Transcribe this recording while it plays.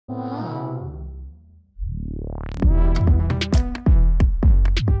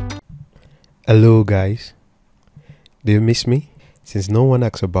Hello, guys. Do you miss me? Since no one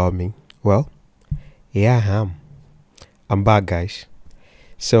asks about me, well, here I am. I'm back, guys.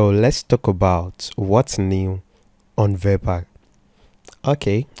 So let's talk about what's new on Vepaar.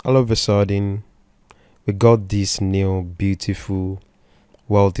 Okay, all of a sudden, we got this new, beautiful,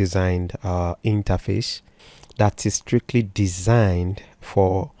 well-designed interface that is strictly designed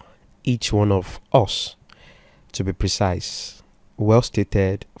for each one of us. To be precise, well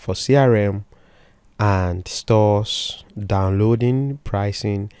stated for CRM and stores, downloading,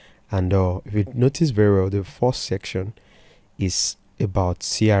 pricing, and all. If you notice very well, the first section is about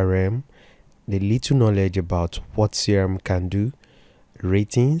CRM, the little knowledge about what CRM can do,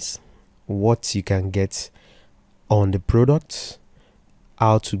 ratings, what you can get on the product,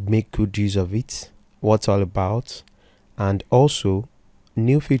 how to make good use of it, what's all about, and also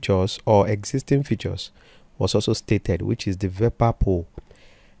new features or existing features was also stated, which is the Vepaar poll.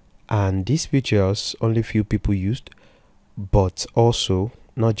 And these features only few people used, but also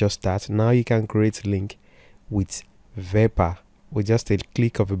not just that, now you can create a link with Vepaar with just a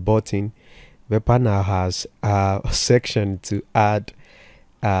click of a button. Vepaar now has a section to add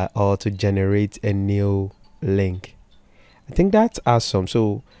or to generate a new link. I think that's awesome.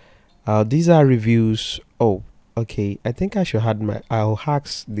 So these are reviews. Oh, okay, I think I should add I'll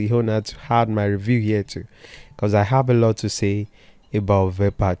ask the owner to add my review here too, because I have a lot to say about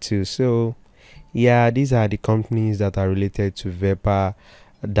Vepaar too. So yeah, these are the companies that are related to Vepaar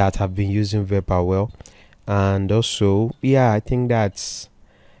that have been using Vepaar well. And also, yeah, I think that's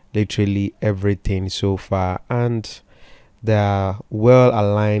literally everything so far, and they are well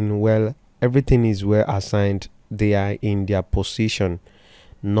aligned, well, everything is well assigned, they are in their position,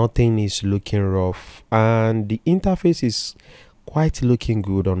 nothing is looking rough, and the interface is quite looking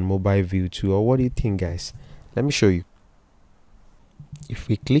good on mobile view too. Or what do you think, guys? Let me show you. If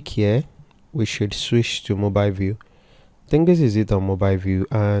we click here, we should switch to mobile view. I think this is it on mobile view,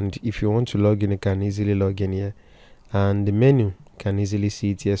 and if you want to log in, you can easily log in here, and the menu, you can easily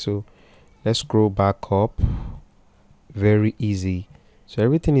see it here. So let's scroll back up. Very easy. So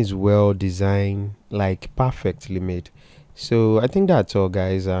everything is well designed, like perfectly made. So I think that's all,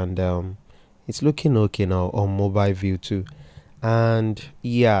 guys, and it's looking okay now on mobile view too. And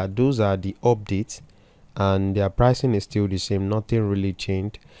yeah, those are the updates, and their pricing is still the same, nothing really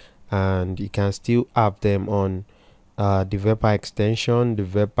changed, and you can still have them on the Vepaar extension, the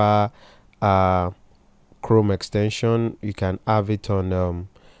Vepaar Chrome extension. You can have it on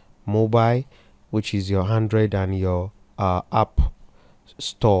mobile, which is your Android and your app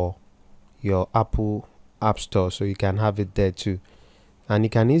store, your Apple app store, so you can have it there too, and you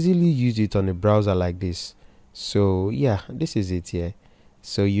can easily use it on a browser like this. So yeah, this is it here.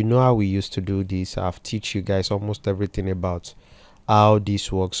 So you know how we used to do this. I've teach you guys almost everything about how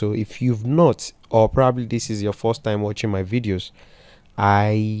this works. So if you've not, or probably this is your first time watching my videos,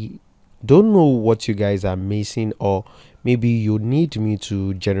 I don't know what you guys are missing, or maybe you need me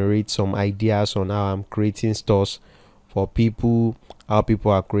to generate some ideas on how I'm creating stores for people, how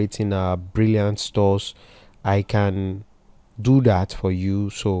people are creating brilliant stores. I can do that for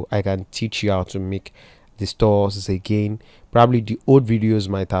you, so I can teach you how to make the stores again. Probably the old videos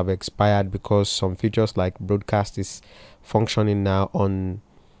might have expired because some features like broadcast is functioning now on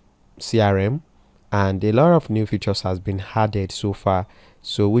CRM, and a lot of new features has been added so far,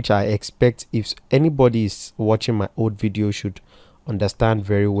 so which I expect if anybody is watching my old video should understand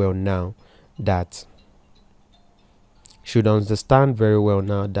very well now that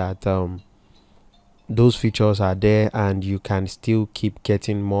those features are there, and you can still keep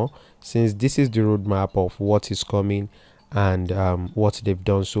getting more, since this is the roadmap of what is coming and what they've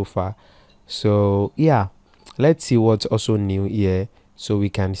done so far. So yeah, let's see what's also new here, so we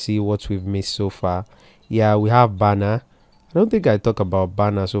can see what we've missed so far. Yeah, we have banner. I don't think I talk about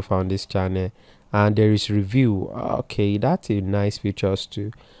banner so far on this channel, and there is review. Okay, that's a nice features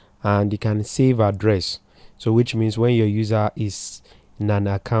too, and you can save address, so which means when your user is in an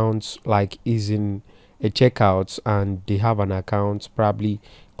account, like is in a checkout and they have an account probably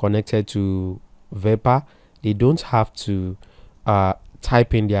connected to Vepaar, they don't have to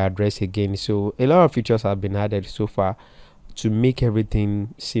type in their address again. So a lot of features have been added so far to make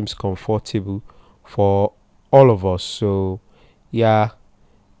everything seems comfortable for all of us. So yeah,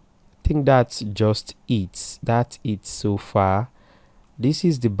 I think that's just it. That's it so far. This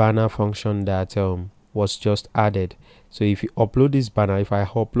is the banner function that was just added. So if you upload this banner, if I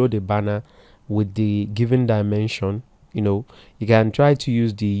upload a banner with the given dimension, you can try to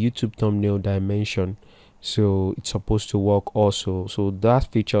use the YouTube thumbnail dimension, so it's supposed to work also. So that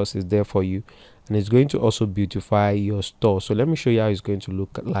features is there for you, and it's going to also beautify your store. So let me show you how it's going to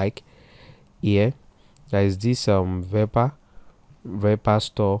look like. here there is this Vepaar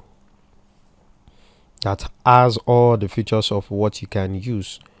store that has all the features of what you can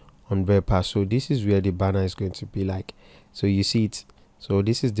use on Vepaar. So this is where the banner is going to be like. So you see it. So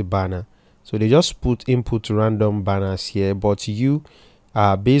this is the banner. So they just input random banners here, but you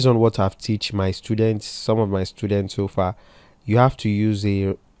based on what I've teach my students, some of my students so far, you have to use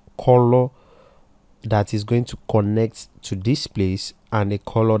a color that is going to connect to this place and a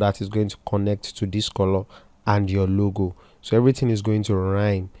color that is going to connect to this color and your logo. So everything is going to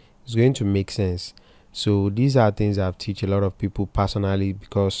rhyme. It's going to make sense. So these are things I've teach a lot of people personally,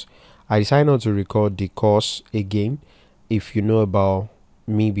 because I decided not to record the course again. If you know about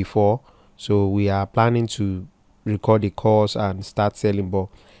me before, so we are planning to record the course and start selling, but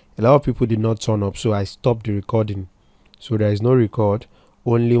a lot of people did not turn up, so I stopped the recording. So there is no record,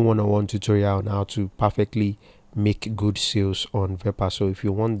 only one-on-one tutorial on how to perfectly make good sales on Vepaar. So if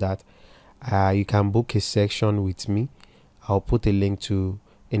you want that, you can book a section with me. I'll put a link to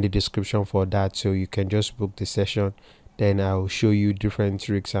in the description for that, so you can just book the session. Then I'll show you different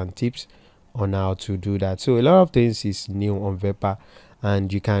tricks and tips on how to do that. So a lot of things is new on Vepaar,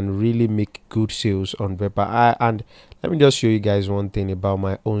 and you can really make good sales on Vepaar. And let me just show you guys one thing about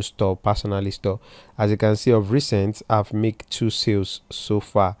my own store, personally store. As you can see, of recent I've made 2 sales so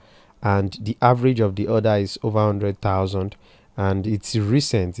far, and the average of the order is over 100,000, and it's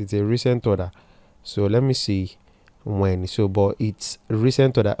recent, it's a recent order. So let me see when. So but it's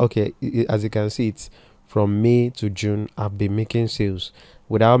recent order. Okay, as you can see, it's from May to June I've been making sales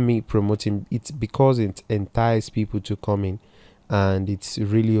without me promoting it, because it entices people to come in, and it's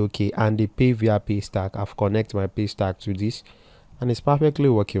really okay. And they pay via Paystack. I've connected my Paystack to this, and it's perfectly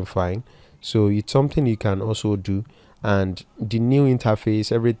working fine. So it's something you can also do, and the new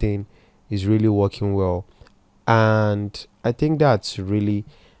interface, everything is really working well. And I think that's really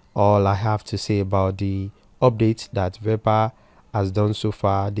all I have to say about the update that Vepaar has done so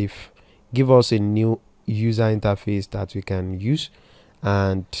far. They've give us a new user interface that we can use,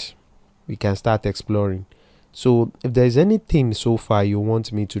 and we can start exploring. So if there's anything so far you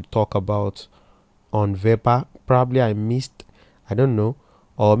want me to talk about on Vepaar, probably I missed, I don't know,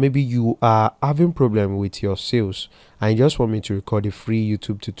 or maybe you are having problem with your sales and you just want me to record a free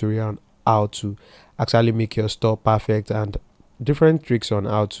YouTube tutorial on how to actually make your store perfect and different tricks on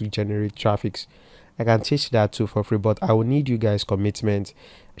how to generate traffic, I can teach that too for free. But I will need you guys commitment,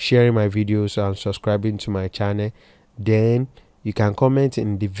 sharing my videos and subscribing to my channel. Then you can comment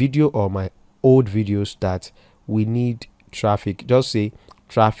in the video or my old videos that we need traffic. Just say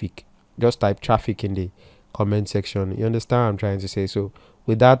traffic, just type traffic in the comment section. You understand what I'm trying to say? So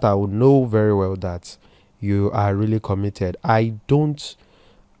with that, I will know very well that you are really committed. I'm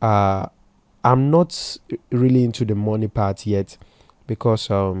not really into the money part yet, because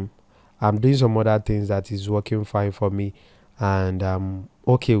I'm doing some other things that is working fine for me, and I'm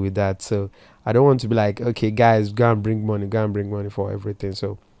okay with that. So I don't want to be like, okay guys, go and bring money for everything.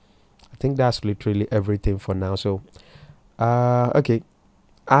 So I think that's literally everything for now. So okay,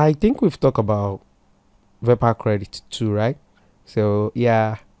 I think we've talked about Vepaar credit too, right? So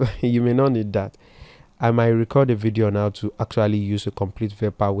yeah, you may not need that. I might record a video on how to actually use a complete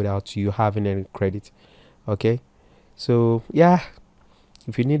Vepaar without you having any credit. Okay, so yeah,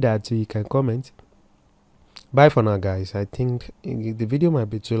 if you need that too, you can comment. Bye for now, guys. I think the video might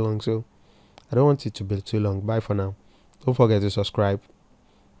be too long, so I don't want it to be too long. Bye for now. Don't forget to subscribe.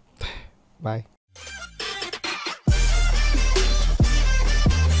 Bye.